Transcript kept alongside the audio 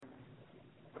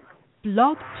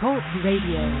Blog Talk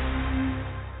Radio.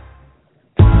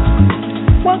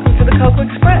 Welcome to the Cocoa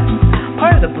Express,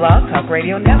 part of the Blog Talk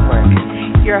Radio Network.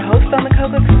 Your host on the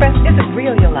Cocoa Express is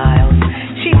Aurelia Lyles.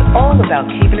 She's all about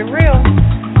keeping it real.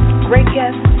 Great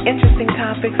guests, interesting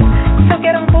topics, so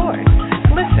get on board.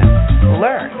 Listen,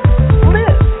 learn,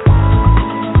 live.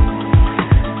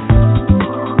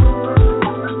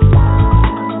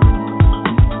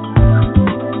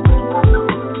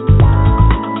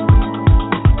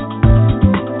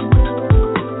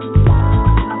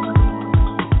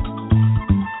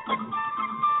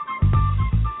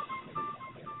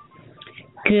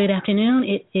 Good afternoon.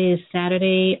 It is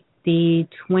Saturday, the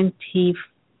 25th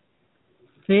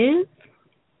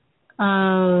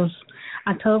of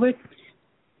October,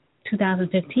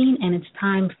 2015, and it's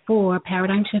time for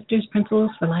Paradigm Shifters,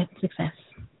 Principles for Life and Success.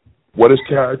 What is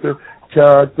character?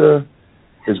 Character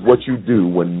is what you do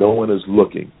when no one is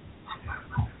looking.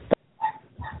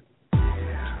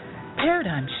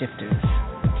 Paradigm Shifters.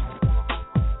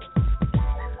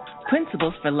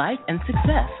 Principles for Life and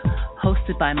Success,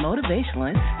 hosted by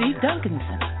motivationalist Steve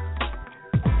Duncanson.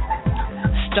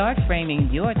 Start framing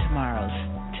your tomorrows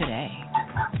today.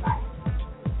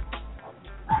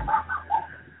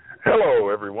 Hello,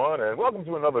 everyone, and welcome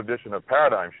to another edition of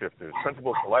Paradigm Shifters,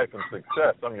 Principles for Life and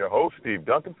Success. I'm your host, Steve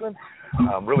Duncanson.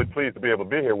 I'm really pleased to be able to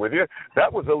be here with you.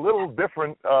 That was a little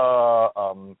different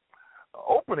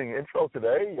opening intro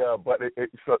today, but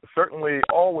it's certainly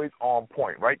always on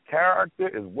point, right? Character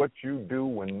is what you do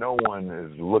when no one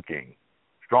is looking.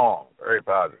 Strong, very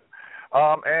positive.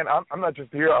 And I'm not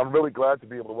just here. I'm really glad to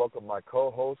be able to welcome my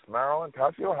co-host, Marilyn.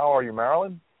 Ocasio, how are you,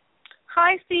 Marilyn?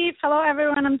 Hi, Steve. Hello,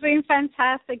 everyone. I'm doing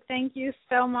fantastic. Thank you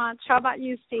so much. How about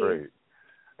you, Steve? Great.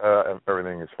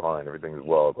 Everything is fine. Everything is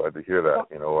well. Glad to hear that.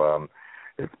 You know,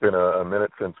 it's been a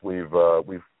minute since we've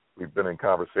been in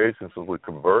conversation, since we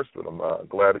conversed, but I'm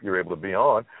glad that you're able to be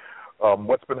on.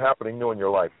 What's been happening new in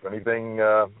your life? Anything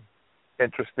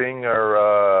interesting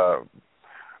or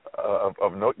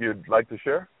of note you'd like to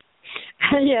share?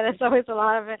 Yeah, there's always a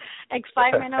lot of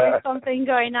excitement, always something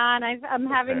going on. I'm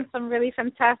having some really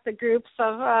fantastic groups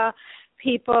of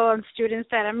people and students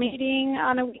that are meeting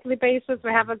on a weekly basis.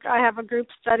 I have a group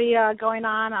study going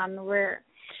on where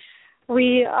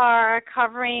we are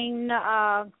covering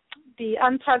the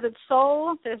Untethered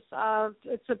Soul.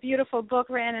 It's a beautiful book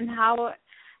written and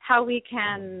how we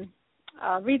can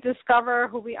rediscover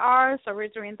who we are. So we're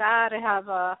doing that. I have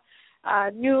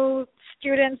new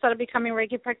students that are becoming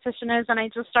Reiki practitioners, and I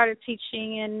just started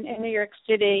teaching in New York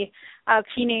City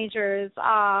teenagers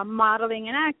modeling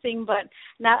and acting, but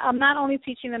I'm not only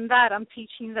teaching them that, I'm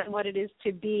teaching them what it is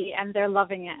to be, and they're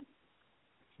loving it.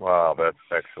 Wow, that's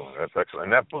excellent. That's excellent.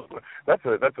 And that book, that's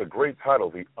a great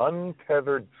title, The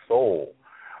Untethered Soul.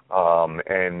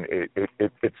 And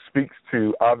it speaks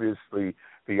to, obviously,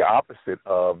 the opposite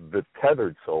of the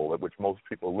tethered soul at which most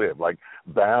people live, like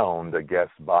bound, I guess,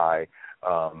 by,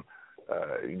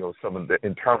 some of the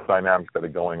internal dynamics that are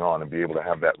going on, and be able to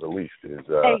have that released is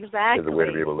a way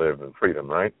to be able to live in freedom,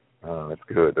 right? That's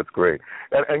good. That's great.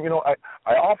 And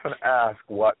I often ask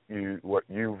what you've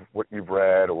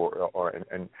read or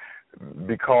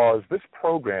because this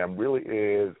program really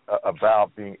is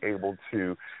about being able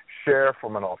to share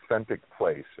from an authentic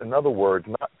place. In other words,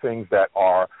 not things that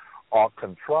are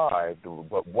contrived,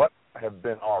 but what have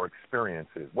been our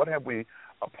experiences? What have we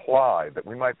applied that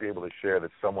we might be able to share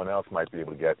that someone else might be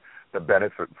able to get the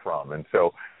benefit from? And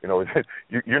so, you know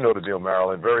the deal,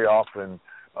 Marilyn. Very often,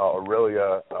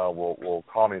 Aurelia will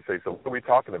call me and say, "So what are we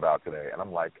talking about today?" And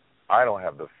I'm like, I don't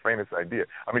have the faintest idea.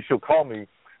 I mean, she'll call me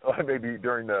maybe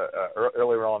during the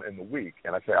earlier on in the week,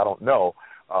 and I say, I don't know,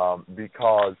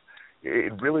 because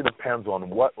it really depends on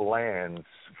what lands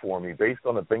for me based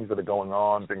on the things that are going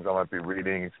on, things I might be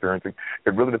reading, experiencing.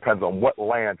 It really depends on what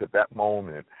lands at that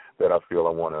moment that I feel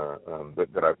I want to,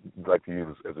 that I'd like to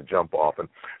use as a jump off. And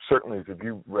certainly, if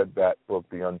you read that book,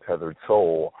 The Untethered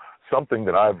Soul, something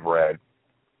that I've read,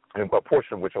 and a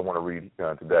portion of which I want to read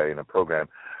today in the program,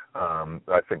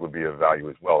 I think would be of value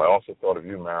as well. I also thought of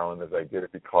you, Marilyn, as I did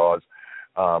it because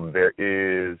there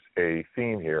is a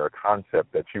theme here, a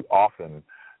concept that you often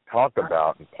talk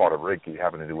about in part of Reiki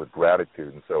having to do with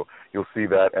gratitude, and so you'll see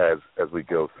that as we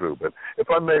go through. But if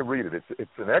I may read it, it's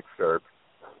an excerpt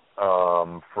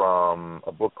from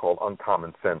a book called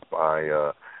Uncommon Sense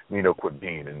by Nino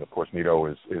Quadine, and of course Nino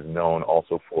is known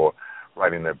also for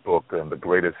writing that book, The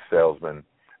Greatest Salesman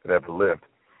That Ever Lived,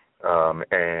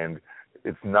 and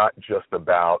it's not just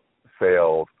about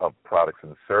sales of products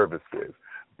and services,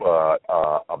 but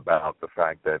about the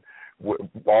fact that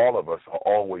all of us are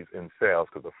always in sales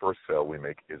because the first sale we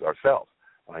make is ourselves.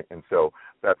 right? And so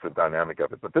that's the dynamic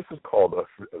of it. But this is called a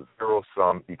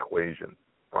zero-sum equation,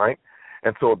 right?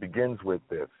 And so it begins with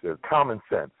this. There's common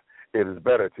sense. It is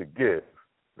better to give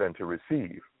than to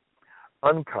receive.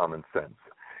 Uncommon sense.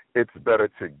 It's better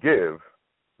to give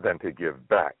than to give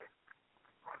back.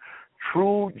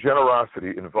 True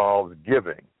generosity involves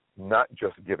giving, not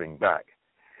just giving back.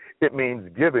 It means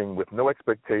giving with no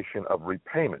expectation of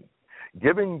repayment.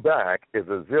 Giving back is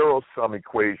a zero-sum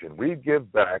equation. We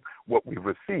give back what we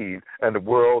received, and the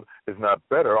world is not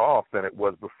better off than it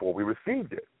was before we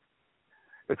received it.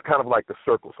 It's kind of like the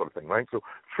circle sort of thing, right? So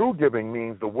true giving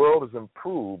means the world is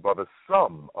improved by the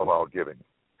sum of our giving.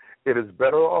 It is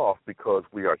better off because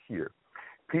we are here.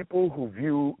 People who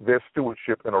view their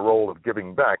stewardship in a role of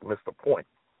giving back miss the point.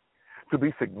 To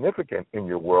be significant in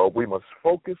your world, we must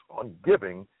focus on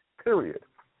giving, period,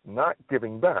 not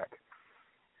giving back.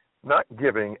 Not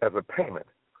giving as a payment,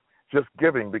 just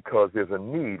giving because there's a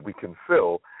need we can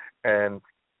fill and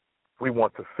we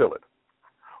want to fill it.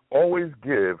 Always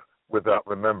give without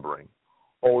remembering.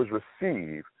 Always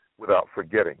receive without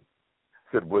forgetting,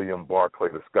 said William Barclay,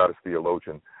 the Scottish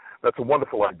theologian. That's a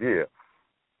wonderful idea.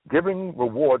 Giving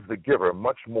rewards the giver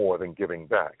much more than giving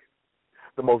back.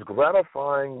 The most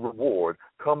gratifying reward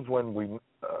comes when we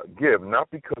give,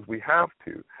 not because we have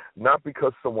to, not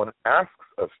because someone asks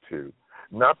us to,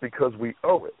 not because we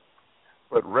owe it,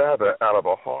 but rather out of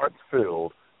a heart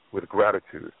filled with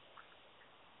gratitude.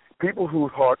 People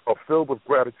whose hearts are filled with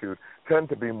gratitude tend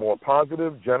to be more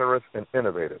positive, generous, and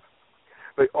innovative.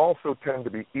 They also tend to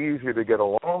be easier to get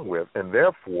along with and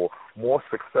therefore more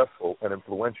successful and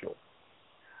influential.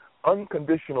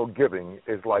 Unconditional giving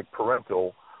is like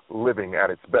parental living at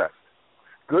its best.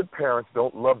 Good parents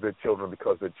don't love their children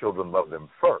because their children love them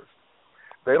first.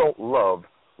 They don't love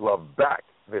back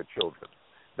their children.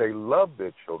 They love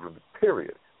their children,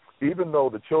 period, even though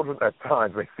the children at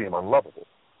times may seem unlovable.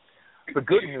 The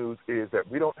good news is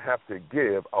that we don't have to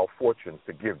give our fortunes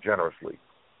to give generously.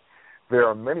 There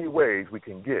are many ways we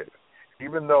can give,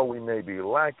 even though we may be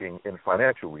lacking in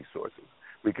financial resources.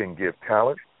 We can give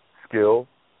talent, skill,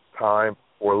 time,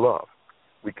 or love.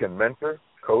 We can mentor,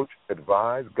 coach,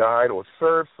 advise, guide, or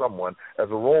serve someone as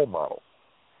a role model.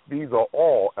 These are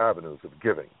all avenues of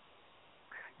giving.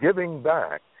 Giving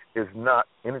back is not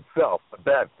in itself a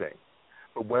bad thing.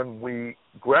 But when we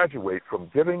graduate from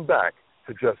giving back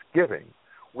to just giving,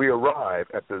 we arrive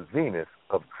at the zenith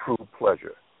of true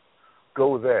pleasure.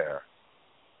 Go there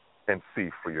and see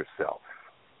for yourself.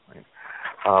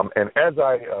 And as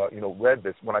I read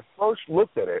this, when I first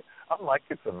looked at it, I'm like,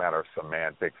 it's a matter of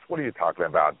semantics. What are you talking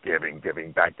about? Giving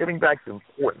back. Giving back's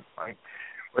important, right?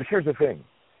 But here's the thing.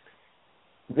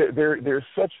 There's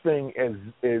such thing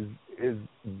as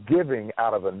giving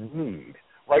out of a need,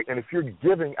 right? And if you're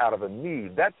giving out of a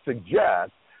need, that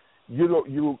suggests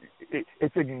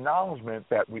it's acknowledgement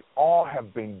that we all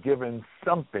have been given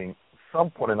something, some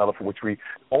point or another, for which we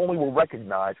only will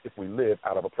recognize if we live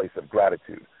out of a place of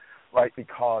gratitude, right?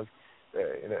 Because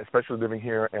especially living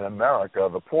here in America,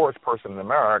 the poorest person in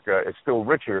America is still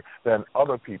richer than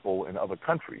other people in other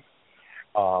countries.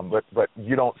 But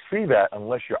you don't see that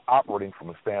unless you're operating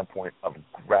from a standpoint of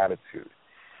gratitude.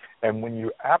 And when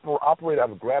you operate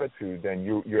out of gratitude, then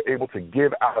you're able to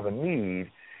give out of a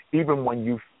need, even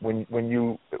when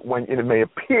it may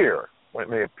appear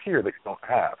that you don't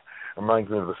have. It reminds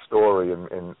me of the story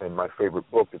in my favorite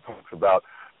book that talks about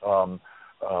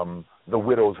the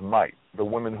widow's mite, the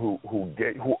woman who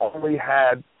only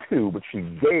had two, but she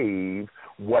gave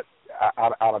what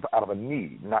out of a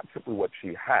need, not simply what she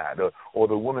had, or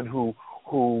the woman who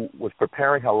was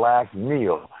preparing her last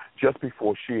meal just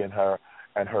before she and her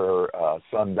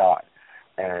son died,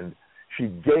 and she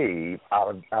gave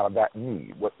out of that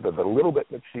need, what the little bit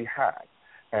that she had.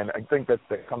 And I think that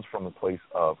comes from a place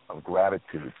of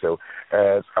gratitude. So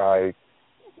as I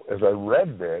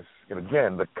read this, and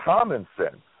again, the common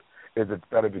sense is it's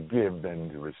better to give than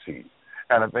to receive.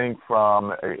 And I think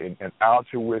from an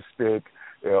altruistic,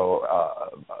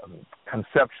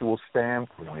 conceptual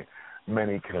standpoint,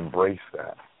 many can embrace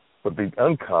that. But the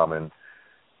uncommon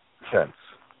sense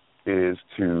is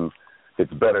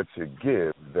it's better to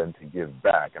give than to give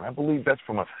back. And I believe that's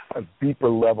from a deeper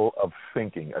level of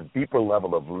thinking, a deeper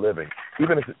level of living.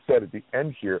 Even as it said at the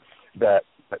end here that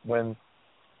when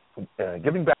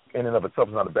giving back in and of itself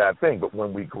is not a bad thing, but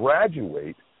when we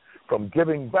graduate from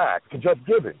giving back to just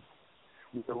giving,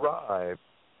 we arrive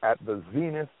at the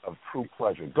zenith of true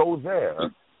pleasure. Go there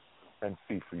and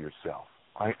see for yourself.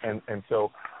 Right? And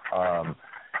so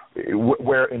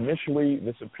where initially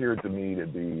this appeared to me to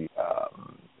be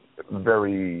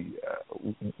very,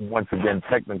 once again,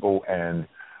 technical and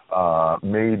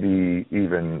maybe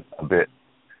even a bit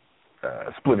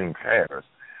splitting hairs.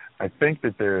 I think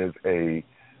that there is a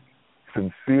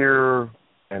sincere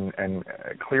and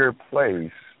clear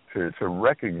place to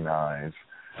recognize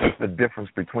the difference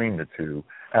between the two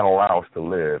and allow us to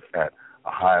live at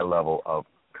a high level of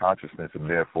consciousness and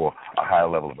therefore a high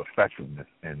level of effectiveness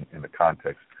in the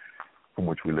context from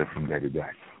which we live from day to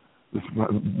day.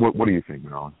 What do you think,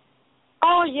 Marilyn?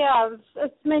 Oh, yeah,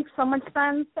 it makes so much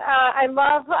sense. I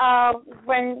love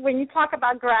when you talk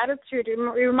about gratitude, it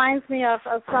reminds me of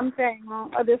something,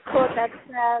 this quote that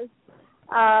says,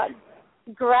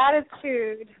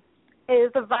 gratitude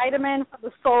is a vitamin for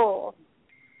the soul.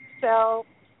 So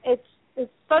it's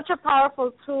such a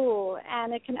powerful tool,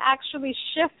 and it can actually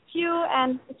shift you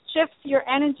and shift your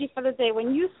energy for the day.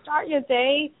 When you start your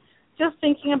day just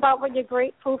thinking about what you're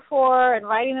grateful for and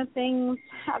writing the things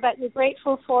that you're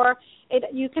grateful for,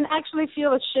 you can actually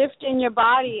feel a shift in your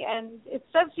body, and it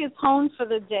sets your tone for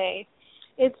the day.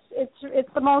 It's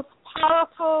the most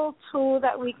powerful tool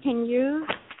that we can use.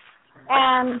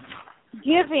 And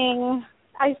giving,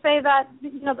 I say that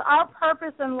our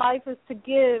purpose in life is to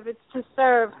give, it's to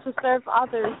serve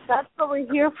others. That's what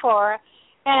we're here for.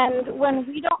 And when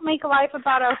we don't make life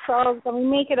about ourselves and we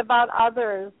make it about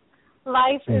others,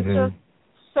 life is just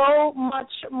so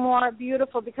much more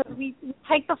beautiful, because we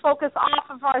take the focus off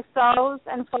of ourselves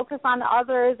and focus on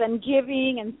others and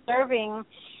giving and serving.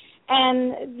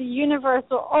 And the universe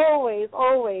will always,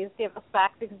 always give us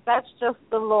back, because that's just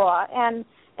the law. And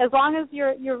as long as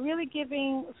you're really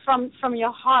giving from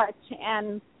your heart,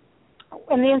 and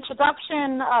in the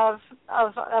introduction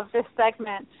of this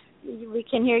segment, we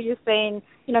can hear you saying,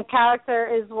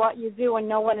 character is what you do when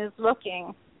no one is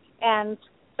looking. And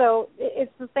so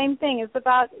it's the same thing. It's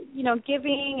about,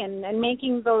 giving and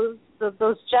making those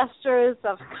gestures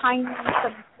of kindness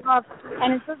and love.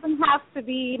 And it doesn't have to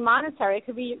be monetary. It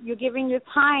could be you're giving your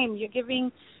time, you're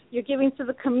giving to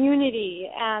the community,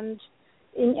 and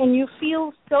you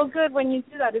feel so good when you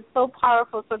do that. It's so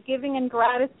powerful. So giving and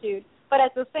gratitude. But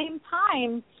at the same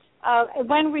time,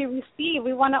 when we receive,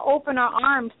 we want to open our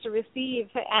arms to receive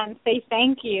and say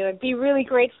thank you and be really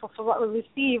grateful for what we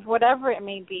receive, whatever it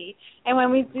may be. And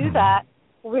when we do that,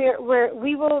 we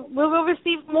will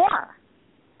receive more.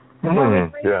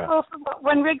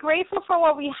 When we're grateful for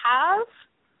what we have,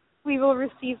 we will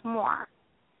receive more.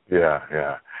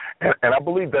 Yeah. And I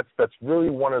believe that's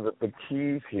really one of the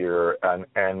keys here, and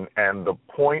the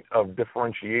point of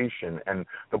differentiation and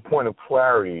the point of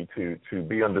clarity to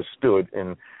be understood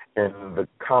in the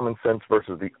common sense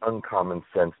versus the uncommon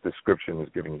sense description is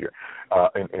given here,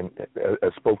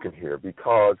 as spoken here,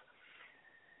 because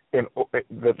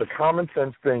the common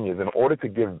sense thing is, in order to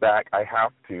give back, I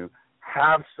have to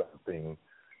have something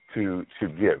to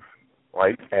give,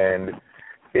 right? And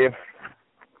if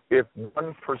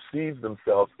one perceives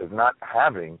themselves as not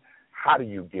having, how do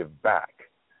you give back?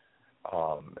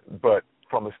 But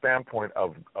from the standpoint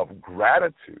of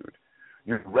gratitude,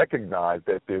 you recognize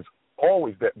that there's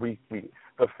always that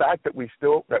the fact that we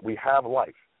have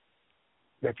life,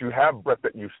 that you have breath,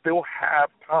 that you still have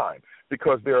time,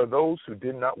 because there are those who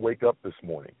did not wake up this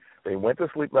morning. They went to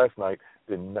sleep last night,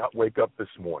 did not wake up this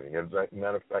morning. As a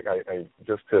matter of fact, I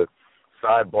just to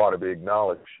sidebar to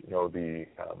acknowledge, the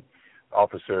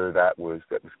officer that was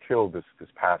killed this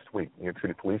past week, New York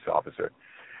City police officer.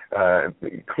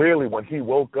 Clearly, when he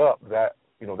woke up that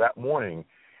morning,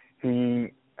 he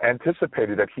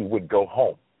anticipated that he would go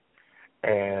home,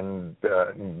 and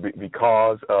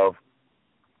because of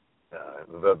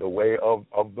the way of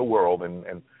the world and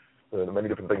the many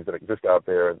different things that exist out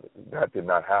there, that did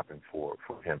not happen for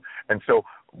him. And so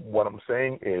what I'm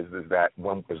saying is that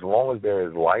as long as there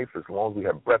is life, as long as we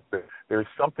have breath, there's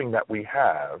something that we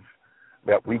have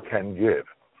that we can give.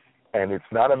 And it's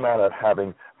not a matter of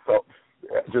having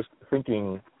just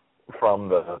thinking from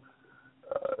the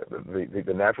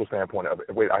natural standpoint of,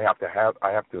 wait, I have to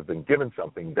have been given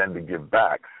something then to give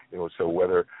back. So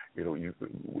whether we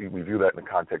view that in the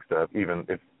context of, even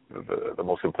if the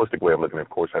most simplistic way of looking at it, of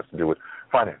course, has to do with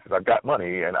finances. I've got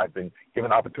money and I've been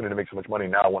given an opportunity to make so much money.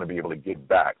 Now I want to be able to give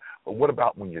back. But what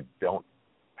about when you don't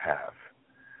have?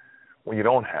 When you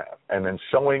don't have, and then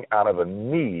sowing out of a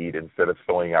need instead of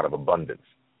sowing out of abundance,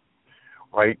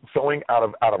 right? Sowing out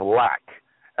of lack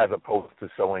as opposed to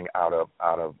sowing out of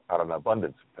an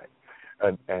abundance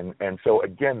thing. And so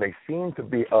again, they seem to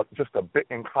be just a bit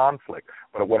in conflict.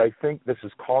 But what I think this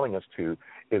is calling us to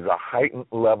is a heightened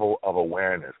level of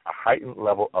awareness, a heightened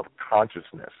level of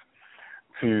consciousness,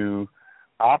 to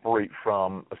operate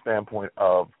from a standpoint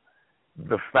of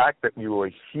the fact that you are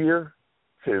here,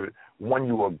 to when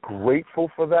you are grateful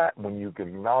for that, when you can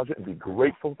acknowledge it and be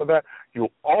grateful for that,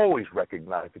 you'll always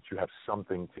recognize that you have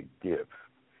something to give.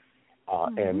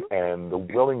 and the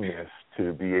willingness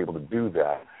to be able to do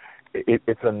that. It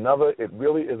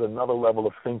really is another level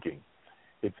of thinking.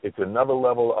 It's another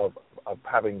level of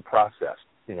having processed,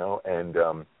 you know. And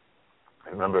I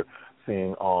remember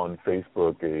seeing on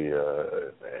Facebook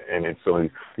and it's so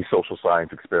these social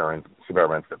science experiments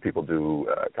that people do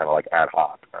kind of like ad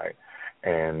hoc, right?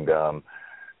 And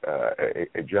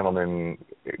a gentleman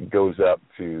goes up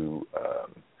to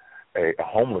a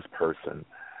homeless person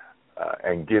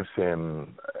and gives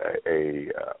him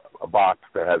a box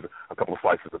that has a couple of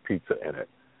slices of pizza in it.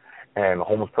 And the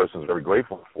homeless person is very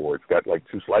grateful for it. It's got like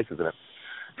 2 slices in it.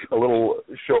 A little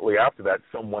shortly after that,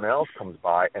 someone else comes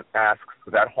by and asks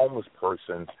that homeless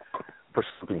person for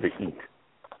something to eat.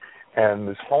 And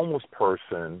this homeless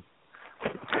person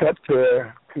cut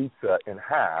their pizza in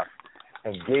half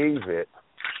and gave it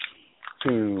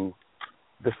to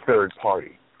the third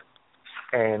party.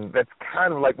 And that's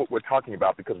kind of like what we're talking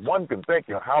about, because one can think,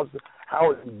 you know, how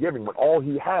is he giving when all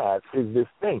he has is this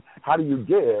thing? How do you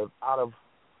give out of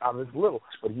this little?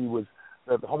 But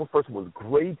the homeless person was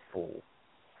grateful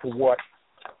for what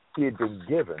he had been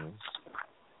given,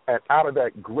 and out of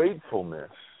that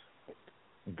gratefulness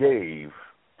gave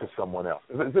to someone else.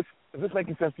 Is this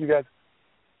making sense to you guys?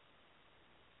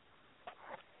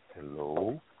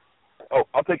 Hello? Oh,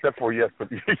 I'll take that for a yes,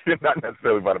 but you're not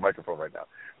necessarily by the microphone right now.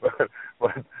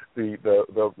 But the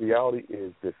reality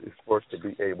is this is for us to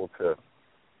be able to,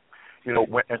 you know,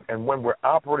 when we're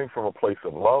operating from a place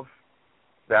of love,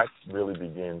 that really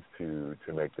begins to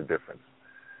make the difference.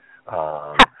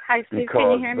 Hi, Steve.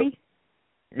 Can you hear me?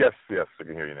 Yes, I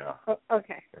can hear you now. Oh,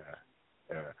 okay.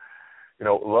 Yeah. You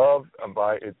know, love,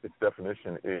 by its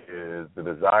definition, is the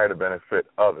desire to benefit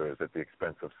others at the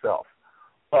expense of self.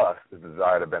 Plus, the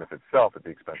desire to benefit self at the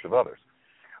expense of others.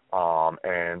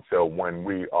 And so when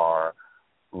we are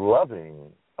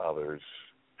loving others,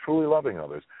 truly loving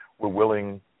others, we're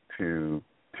willing to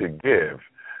give,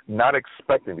 not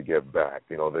expecting to give back.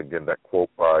 You know, again, that quote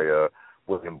by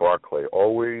William Barclay,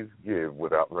 always give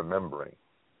without remembering,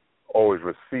 always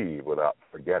receive without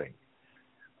forgetting.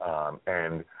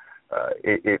 And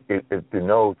it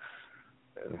denotes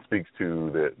and speaks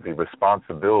to the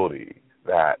responsibility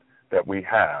that we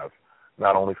have,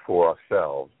 not only for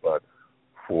ourselves, but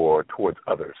towards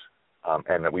others,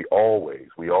 and that we always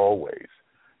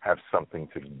have something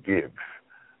to give,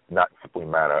 not simply a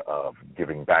matter of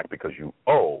giving back because you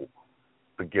owe,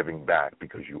 but giving back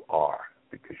because you are,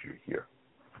 because you're here.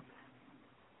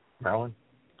 Marilyn?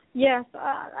 Yes,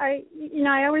 I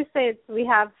always say we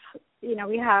have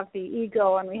the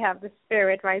ego and we have the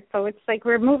spirit, right? So it's like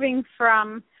we're moving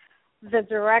from the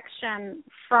direction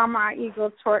from our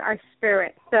ego toward our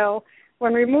spirit. So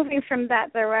when we're moving from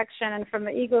that direction and from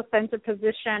the ego-centered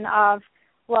position of,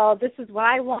 well, this is what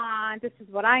I want, this is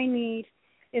what I need,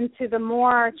 into the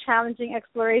more challenging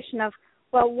exploration of,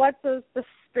 well, what does the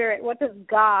spirit, what does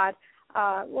God,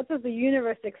 what does the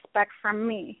universe expect from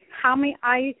me? How may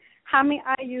I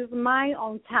use my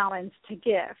own talents to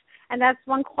give? And that's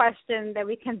one question that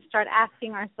we can start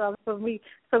asking ourselves. So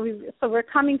we're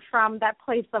coming from that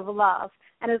place of love.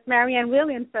 And as Marianne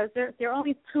Williams says, there are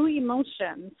only 2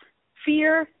 emotions,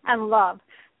 fear and love.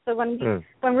 So when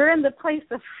we're in the place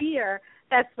of fear,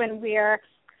 that's when we're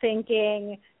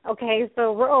thinking, okay,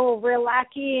 so we're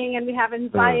lacking and we have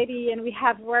anxiety and we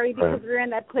have worry because we're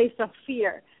in that place of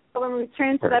fear. But when we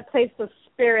return to that place of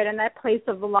spirit and that place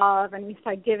of love and we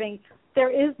start giving, there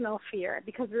is no fear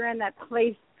because we're in that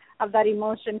place of that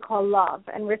emotion called love,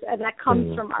 and that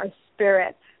comes from our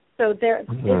spirit. So there,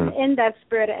 in that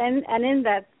spirit and in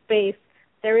that space,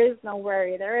 there is no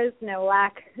worry, there is no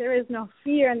lack, there is no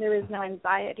fear, and there is no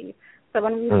anxiety. So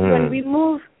when we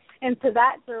move into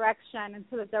that direction,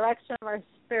 into the direction of our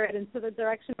spirit, into the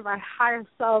direction of our higher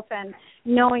self, and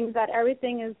knowing that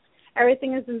everything is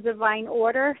in divine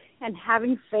order, and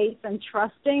having faith and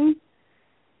trusting,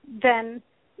 then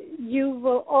you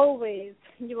will always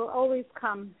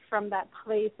come from that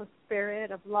place of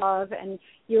spirit, of love, and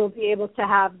you will be able to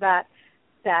have that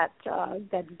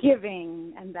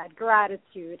giving and that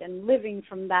gratitude and living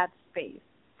from that space.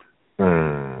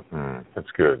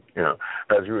 That's good. You know,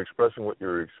 as you were expressing what you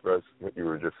were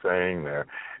just saying there,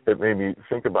 it made me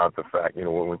think about the fact, you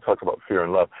know, when we talk about fear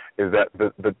and love, is that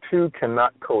the 2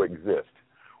 cannot coexist.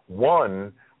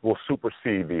 One will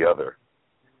supersede the other.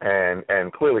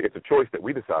 And clearly it's a choice that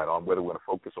we decide on whether we're going to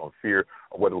focus on fear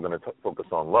or whether we're going to focus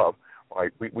on love.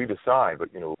 Right? We decide,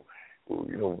 but, you know,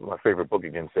 my favorite book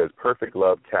again says, perfect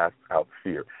love casts out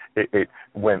fear.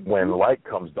 When light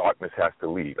comes, darkness has to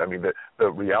leave. I mean,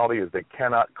 the reality is they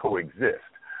cannot coexist.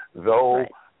 Though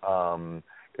one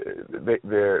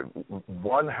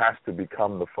has to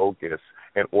become the focus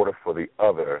in order for the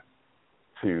other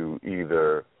to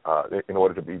either, in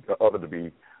order to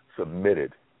be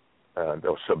submitted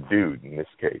or subdued in this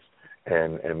case.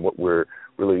 And what we're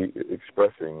really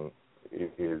expressing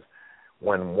is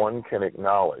when one can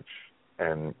acknowledge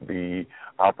and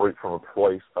operate from a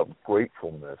place of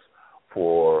gratefulness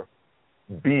for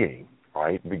being,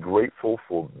 right? Be grateful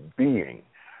for being,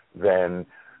 then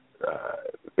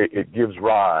it gives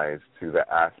rise to the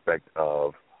aspect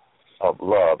of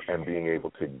love and being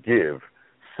able to give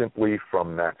simply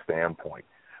from that standpoint.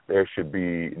 There should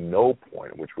be no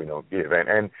point in which we don't give.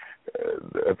 And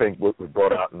I think what was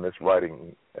brought out in this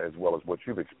writing, as well as what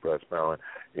you've expressed, Marilyn,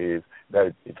 is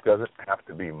that it doesn't have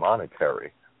to be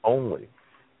monetary only.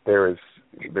 There is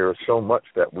so much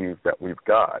that we've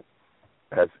got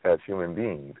as human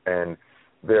beings, and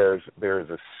there's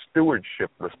a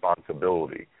stewardship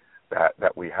responsibility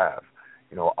that we have.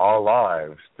 You know, our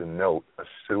lives denote a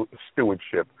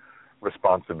stewardship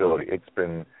responsibility. It's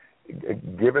been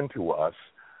given to us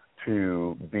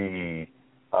to be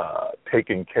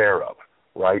taken care of,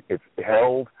 right? It's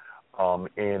held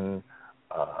in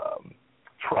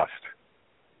trust.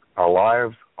 Our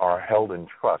lives are held in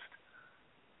trust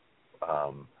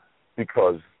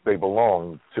because they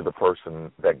belong to the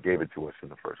person that gave it to us in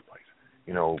the first place.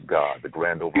 You know, God, the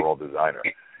grand overall designer.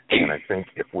 And I think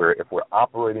if we're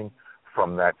operating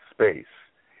from that space,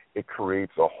 it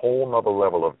creates a whole nother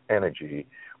level of energy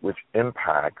which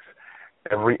impacts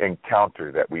every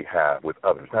encounter that we have with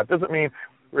others. Now, it doesn't mean,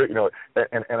 you know,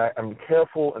 and I'm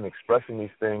careful in expressing these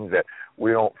things that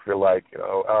we don't feel like, you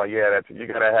know, oh, yeah, that's you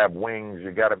got to have wings,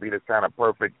 you got to be this kind of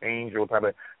perfect angel type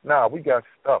of. No, we got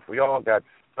stuff. We all got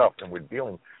stuff, and we're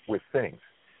dealing with things.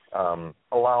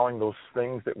 Allowing those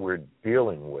things that we're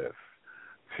dealing with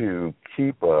to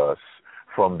keep us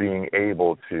from being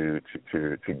able to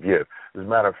give. As a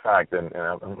matter of fact, and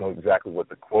I don't know exactly what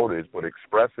the quote is, but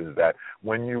expresses that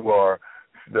when you are,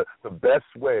 the best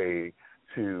way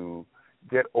to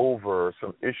get over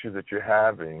some issues that you're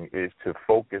having is to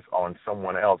focus on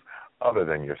someone else other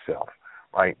than yourself,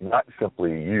 right? Not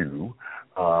simply you,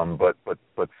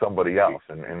 but somebody else.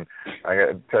 And I got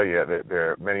to tell you that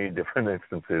there are many different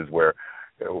instances where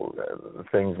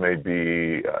things may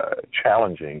be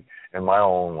challenging in my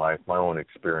own life, my own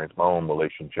experience, my own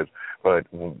relationships. But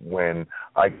when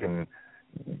I can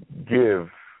give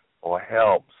or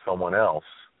help someone else,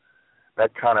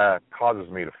 that kind of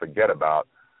causes me to forget about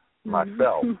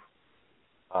myself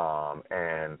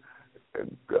and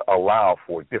allow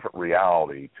for a different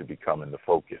reality to become in the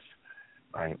focus.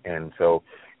 Right? And so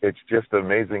it's just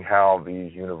amazing how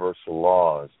these universal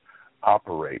laws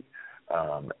operate,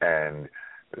 and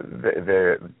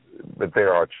they're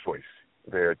our choice.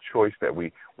 They're a choice that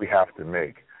we have to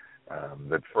make.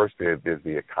 That first there's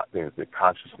the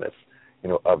consciousness, you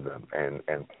know, of them,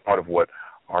 and part of what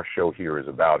our show here is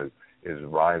about is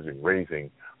raising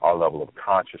our level of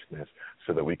consciousness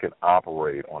so that we can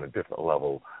operate on a different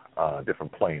level,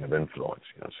 different plane of influence.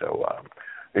 You know, so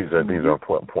these are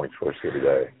important points for us here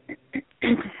today.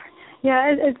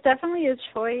 Yeah, it's definitely a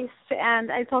choice,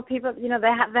 and I tell people, you know,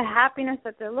 the happiness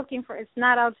that they're looking for, it's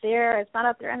not out there. It's not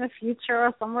out there in the future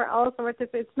or somewhere else, or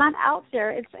it's not out there.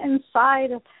 It's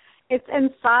inside. It's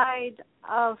inside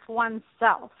of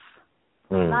oneself,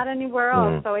 not anywhere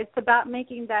else. So it's about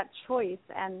making that choice,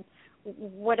 and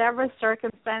whatever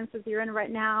circumstances you're in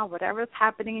right now, whatever's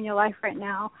happening in your life right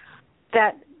now,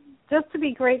 that just to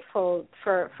be grateful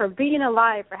for being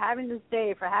alive, for having this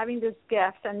day, for having this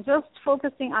gift, and just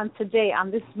focusing on today,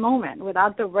 on this moment,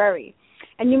 without the worry.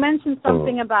 And you mentioned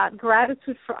something about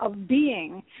gratitude of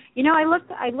being. You know,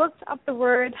 I looked up the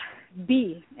word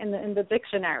 "be" in the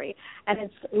dictionary, and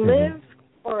it's live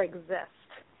or exist.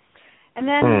 And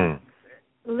then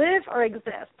live or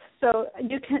exist. So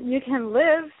you can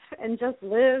live and just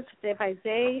live day by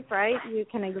day, right? You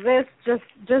can exist, just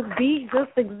be,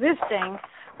 just existing.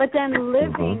 But then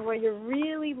living, where you're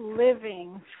really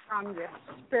living from your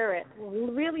spirit,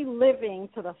 really living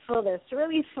to the fullest,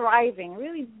 really thriving,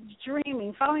 really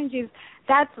dreaming, following Jesus,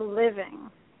 that's living.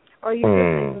 Or you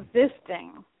just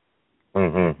existing.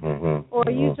 Or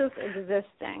you just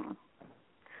existing.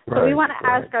 So we want to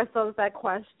ask ourselves that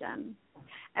question.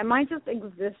 Am I just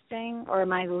existing or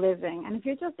am I living? And if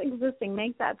you're just existing,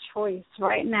 make that choice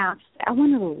right now. I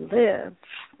want to live.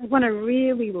 I want to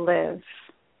really live.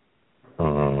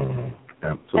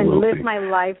 Absolutely. And live my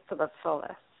life to the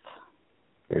fullest.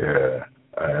 Yeah,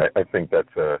 I think that's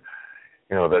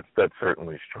that's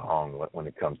certainly strong when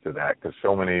it comes to that, because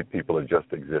so many people are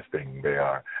just existing.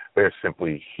 They're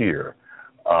simply here,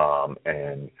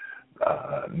 and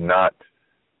not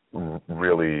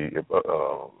really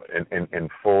in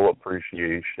full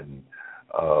appreciation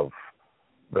of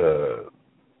the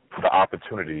the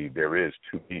opportunity there is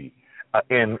to be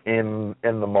in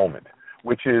the moment,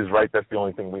 which is right. That's the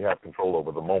only thing we have control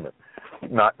over, the moment,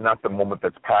 not the moment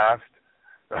that's past,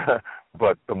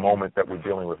 but the moment that we're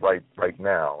dealing with right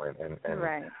now, and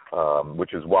right.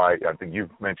 Which is why I think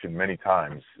you've mentioned many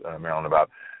times, Marilyn, about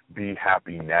be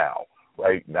happy now,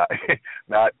 right?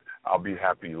 Not I'll be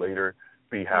happy later.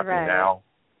 Be happy right. now.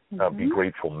 Be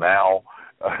grateful now,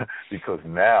 because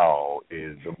now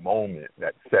is the moment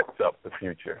that sets up the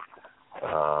future.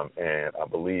 And I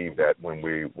believe that when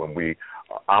we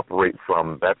operate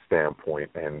from that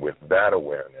standpoint and with that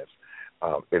awareness,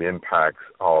 it impacts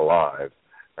our lives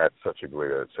at such a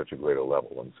greater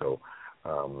level. And so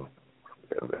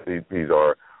these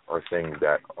are things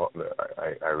that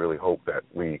I really hope that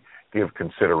we give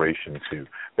consideration to,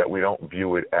 that we don't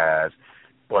view it as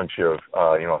bunch of,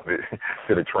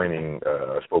 did a training,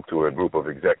 spoke to a group of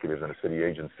executives in a city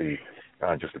agency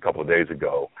just a couple of days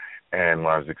ago, and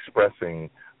when I was expressing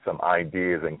some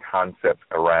ideas and concepts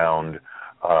around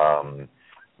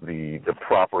the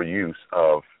proper use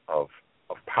of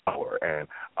power, and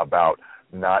about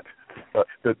not,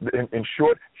 in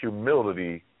short,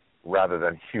 humility rather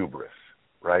than hubris,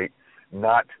 right?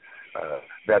 Not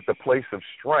that the place of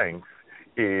strength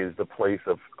is the place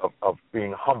of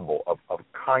being humble, of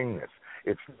kindness.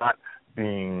 It's not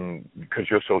being because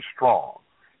you're so strong.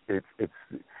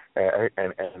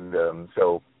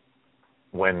 So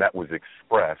when that was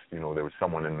expressed, there was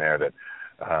someone in there that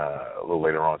a little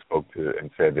later on spoke to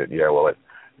and said that, it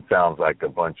sounds like a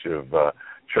bunch of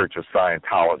Church of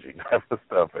Scientology type of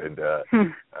stuff, and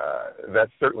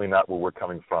that's certainly not where we're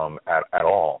coming from at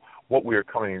all. What we are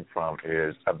coming from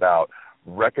is about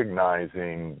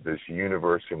recognizing this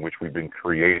universe in which we've been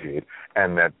created,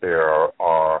 and that there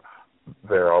are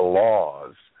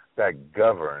laws that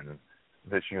govern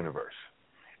this universe.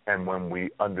 And when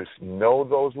we know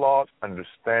those laws,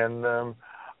 understand them,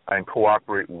 and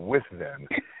cooperate with them,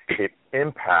 it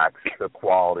impacts the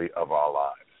quality of our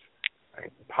lives.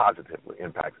 Right? Positively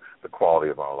impacts the quality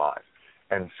of our lives.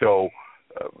 And so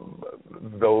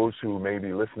those who may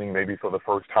be listening maybe for the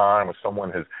first time, or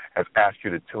someone has asked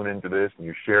you to tune into this and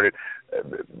you shared it,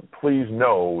 please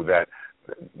know that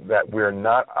we're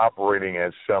not operating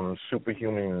as some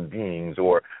superhuman beings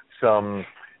or some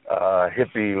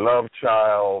hippie love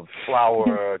child,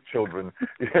 flower children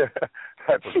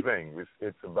type of thing.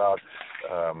 It's about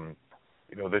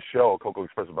this show, Cocoa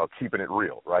Express, is about keeping it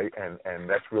real, right? And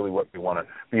that's really what we want to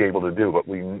be able to do. But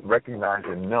we recognize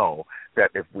and know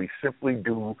that if we simply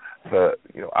do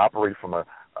operate from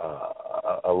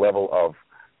a level of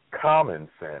common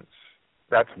sense,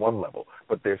 that's one level.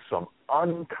 But there's some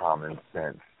uncommon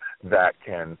sense that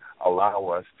can allow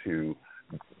us to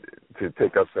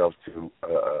take ourselves to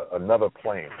another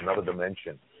plane, another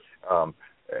dimension.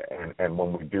 And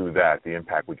when we do that, the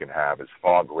impact we can have is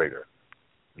far greater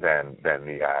than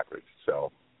the average.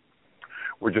 So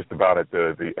we're just about at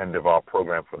the end of our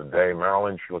program for the day.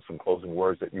 Marilyn, some closing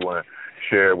words that you want to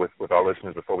share with our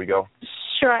listeners before we go?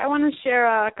 Sure. I want to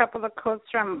share a couple of quotes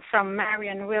from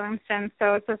Marianne Williamson.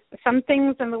 So it says, some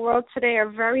things in the world today are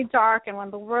very dark, and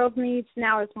what the world needs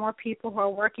now is more people who are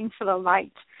working for the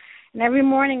light. And every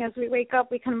morning as we wake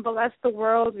up, we can bless the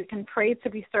world. We can pray to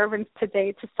be servants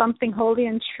today to something holy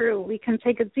and true. We can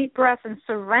take a deep breath and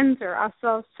surrender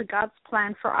ourselves to God's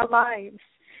plan for our lives.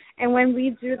 And when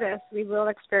we do this, we will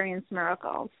experience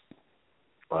miracles.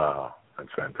 Wow, that's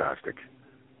fantastic.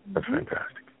 That's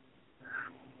fantastic.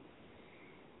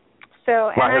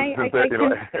 So, and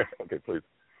okay, please,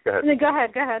 go ahead. No, go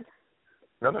ahead.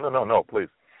 No, please.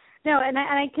 No, and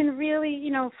I can really,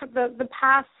 for the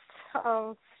past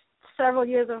several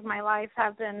years of my life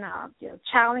have been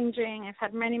challenging. I've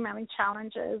had many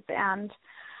challenges, and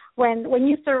when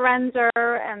you surrender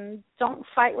and don't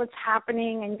fight what's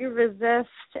happening, and you resist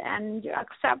and you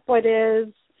accept what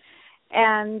is,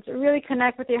 and really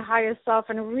connect with your higher self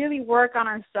and really work on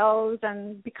ourselves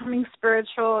and becoming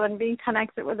spiritual and being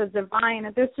connected with the divine.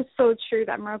 And this is so true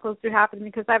that miracles do happen,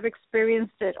 because I've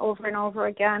experienced it over and over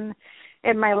again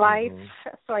in my life.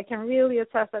 So I can really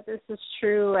attest that this is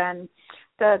true. And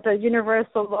the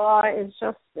universal law is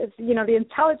it's the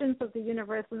intelligence of the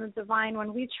universe and the divine.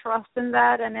 When we trust in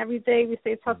that, and every day we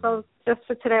say to ourselves, just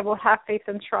for today, we'll have faith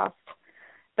and trust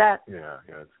that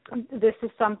this is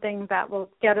something that will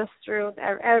get us through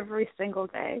every single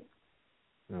day.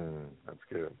 That's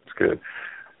good. It's good.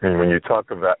 And when you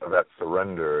talk of that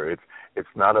surrender, it's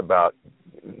not about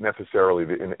necessarily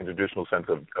in the traditional sense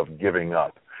of giving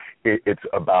up. It's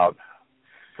about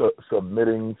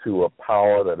submitting to a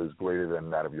power that is greater than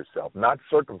that of yourself. Not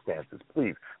circumstances,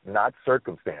 please, not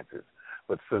circumstances,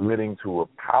 but submitting to a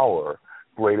power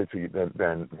greater to you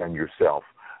than yourself.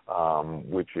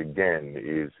 which again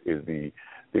is the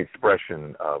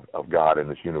expression of God in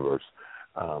this universe,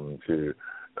 who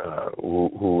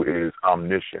is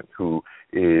omniscient, who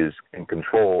is in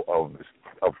control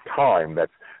of time.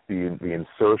 That's the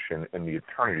insertion in the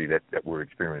eternity that we're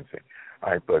experiencing.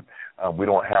 Right? But we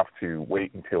don't have to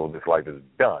wait until this life is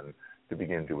done to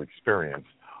begin to experience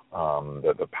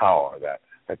the power that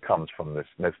comes from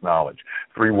this knowledge.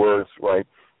 3 words, right?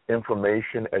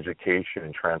 Information, education,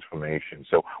 and transformation.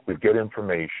 So we get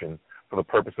information for the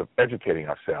purpose of educating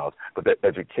ourselves, but that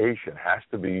education has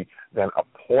to be then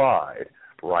applied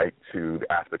right to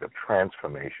the aspect of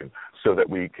transformation so that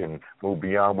we can move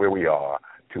beyond where we are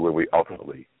to where we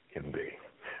ultimately can be.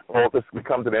 Well, we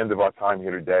come to the end of our time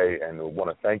here today, and we want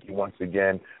to thank you once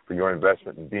again for your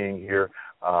investment in being here.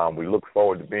 We look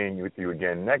forward to being with you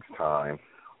again next time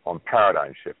on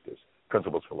Paradigm Shifters,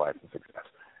 Principles for Life and Success.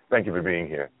 Thank you for being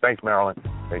here. Thanks, Marilyn.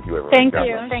 Thank you, everyone. Thank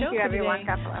you. Thank you, everyone.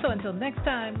 So until next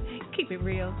time, keep it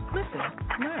real, listen,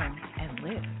 learn, and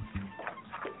live.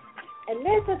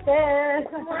 Elizabeth.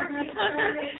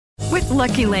 With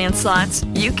Lucky Land Slots,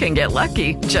 you can get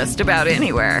lucky just about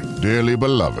anywhere. Dearly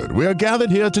beloved, we are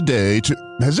gathered here today to...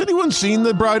 Has anyone seen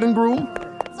the bride and groom?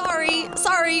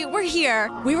 Sorry, we're here.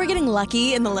 We were getting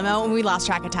lucky in the limo and we lost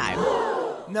track of time.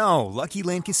 No, Lucky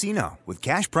Land Casino, with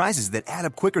cash prizes that add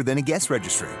up quicker than a guest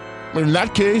registry. In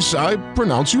that case, I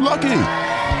pronounce you lucky.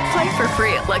 Play for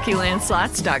free at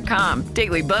LuckyLandSlots.com.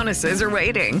 Daily bonuses are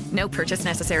waiting. No purchase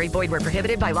necessary. Void where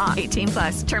prohibited by law.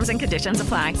 18+. Terms and conditions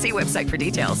apply. See website for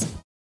details.